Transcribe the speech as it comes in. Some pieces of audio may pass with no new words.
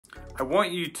I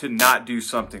want you to not do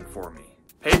something for me.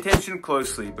 Pay attention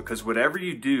closely, because whatever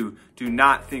you do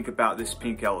not think about this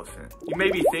pink elephant. You may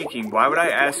be thinking, why would I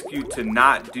ask you to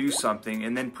not do something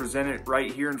and then present it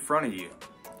right here in front of you?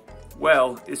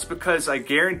 Well, it's because I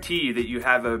guarantee that you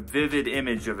have a vivid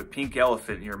image of a pink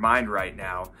elephant in your mind right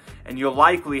now, and you'll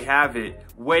likely have it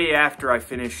way after I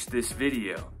finish this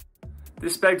video.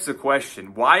 This begs the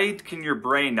question, why can your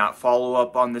brain not follow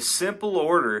up on the simple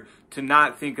order to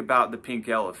not think about the pink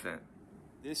elephant?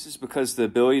 This is because the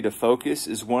ability to focus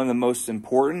is one of the most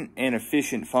important and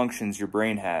efficient functions your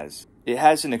brain has. It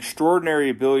has an extraordinary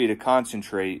ability to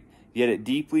concentrate, yet it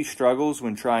deeply struggles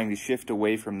when trying to shift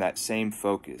away from that same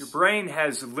focus. Your brain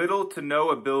has little to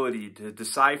no ability to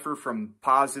decipher from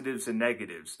positives and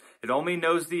negatives. It only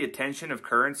knows the attention of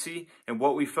currency and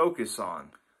what we focus on.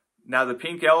 Now, the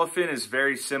pink elephant is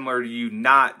very similar to you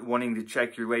not wanting to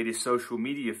check your latest social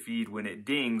media feed when it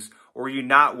dings, or you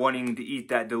not wanting to eat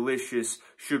that delicious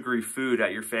sugary food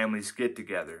at your family's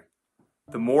get-together.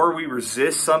 The more we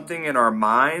resist something in our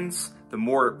minds, the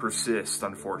more it persists,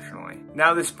 unfortunately.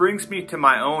 Now, this brings me to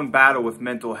my own battle with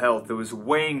mental health that was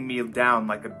weighing me down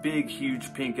like a big,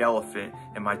 huge pink elephant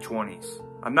in my 20s.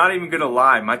 I'm not even gonna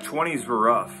lie, my 20s were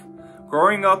rough.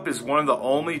 Growing up as one of the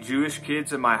only Jewish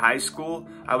kids in my high school,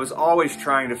 I was always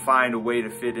trying to find a way to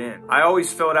fit in. I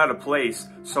always felt out of place,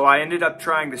 so I ended up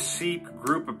trying to seek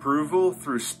group approval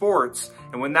through sports,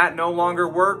 and when that no longer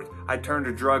worked, I turned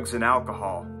to drugs and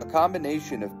alcohol. A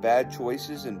combination of bad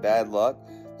choices and bad luck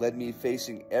led me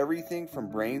facing everything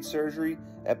from brain surgery,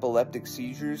 epileptic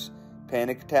seizures,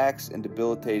 panic attacks, and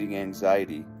debilitating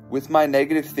anxiety. With my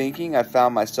negative thinking, I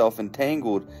found myself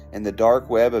entangled in the dark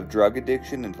web of drug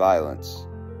addiction and violence.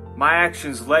 My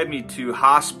actions led me to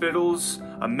hospitals,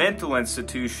 a mental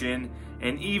institution,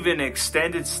 and even an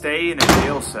extended stay in a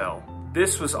jail cell.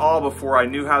 This was all before I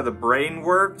knew how the brain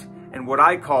worked and what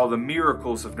I call the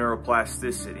miracles of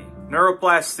neuroplasticity.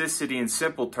 Neuroplasticity, in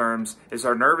simple terms, is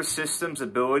our nervous system's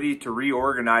ability to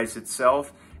reorganize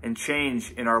itself and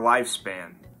change in our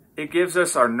lifespan. It gives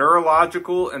us our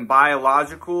neurological and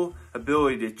biological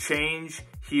ability to change,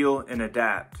 heal, and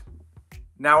adapt.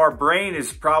 Now, our brain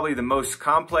is probably the most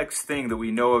complex thing that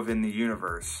we know of in the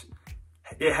universe.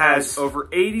 It has over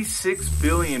 86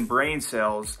 billion brain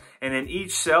cells, and in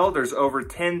each cell there's over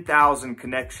 10,000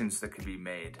 connections that can be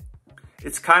made.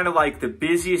 It's kind of like the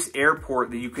busiest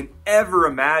airport that you can ever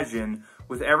imagine,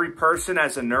 with every person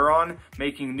as a neuron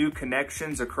making new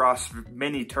connections across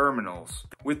many terminals.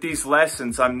 With these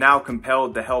lessons, I'm now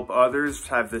compelled to help others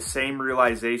have the same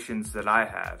realizations that I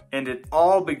have. And it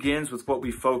all begins with what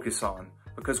we focus on,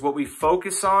 because what we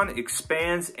focus on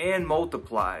expands and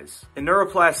multiplies. In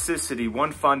neuroplasticity,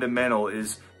 one fundamental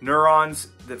is neurons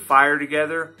that fire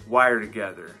together, wire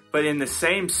together. But in the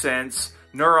same sense,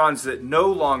 neurons that no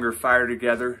longer fire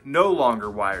together, no longer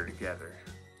wire together.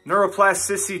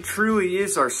 Neuroplasticity truly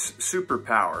is our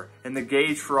superpower and the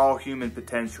gauge for all human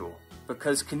potential.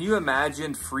 Because can you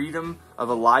imagine freedom of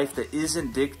a life that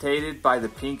isn't dictated by the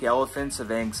pink elephants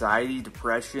of anxiety,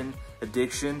 depression,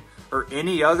 addiction, or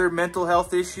any other mental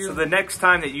health issue? So the next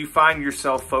time that you find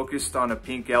yourself focused on a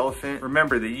pink elephant,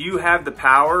 remember that you have the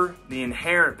power, the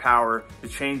inherent power, to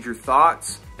change your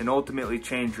thoughts and ultimately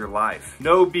change your life.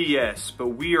 No BS, but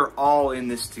we are all in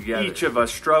this together. Each of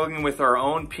us struggling with our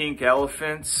own pink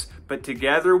elephants, but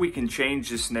together we can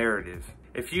change this narrative.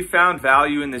 If you found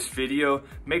value in this video,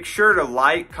 make sure to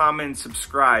like, comment, and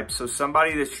subscribe so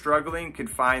somebody that's struggling can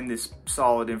find this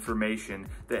solid information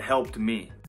that helped me.